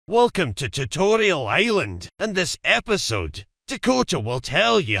Welcome to Tutorial Island. In this episode, Dakota will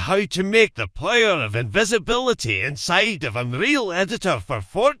tell you how to make the power of invisibility inside of Unreal Editor for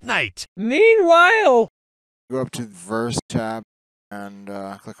Fortnite. Meanwhile, go up to the Verse tab and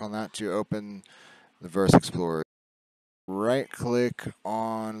click on that to open the Verse Explorer. Right click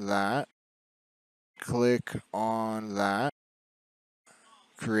on that, create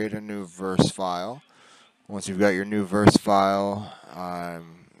a new Verse file. Once you've got your new Verse file,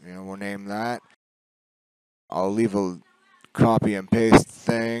 we'll name that. I'll leave a copy and paste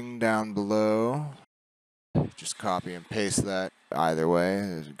thing down below. Just copy and paste that either way.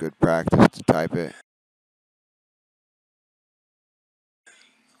 It's a good practice to type it.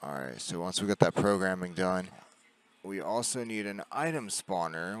 Alright, so once we got that programming done, we also need an item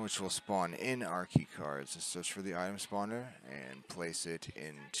spawner, which will spawn in our keycards. So search for the item spawner and place it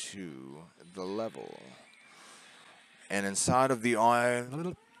into the level. And inside of the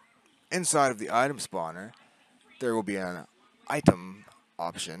item spawner, there will be an item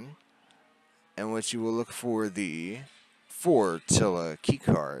option in which you will look for the Fortilla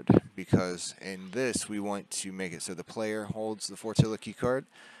Keycard, because in this we want to make it so the player holds the Fortilla Keycard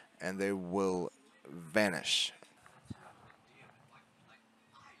and they will vanish.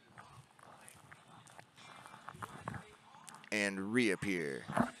 And reappear.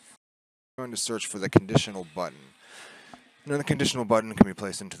 I'm going to search for the Conditional Button. And then the Conditional Button can be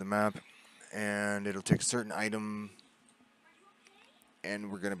placed into the map, and it'll take a certain item,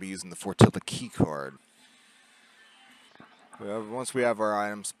 and we're going to be using the Fortilla Keycard. Once we have our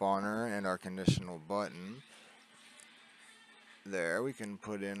item spawner and our Conditional Button, there we can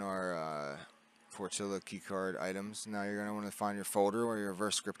put in our Fortilla Keycard items. Now you're going to want to find your folder where your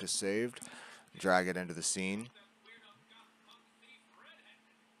Verse script is saved, drag it into the scene,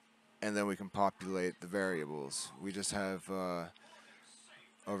 and then we can populate the variables. We just have over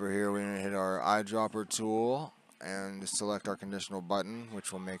here we're going to hit our eyedropper tool and select our Conditional Button,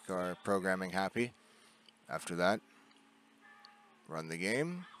 which will make our programming happy. After that, run the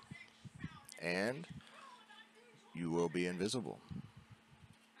game and you will be invisible.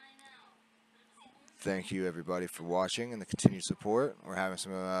 Thank you everybody for watching and the continued support. We're having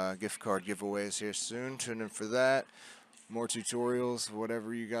some gift card giveaways here soon. Tune in for that. More tutorials,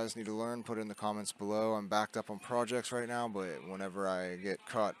 whatever you guys need to learn, put it in the comments below. I'm backed up on projects right now, but whenever I get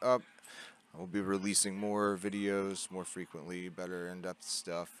caught up, I'll be releasing more videos more frequently, better in-depth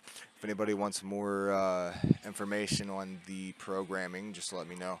stuff. If anybody wants more information on the programming, just let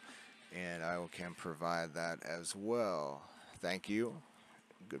me know, and I can provide that as well. Thank you.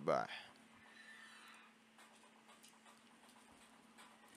 Goodbye.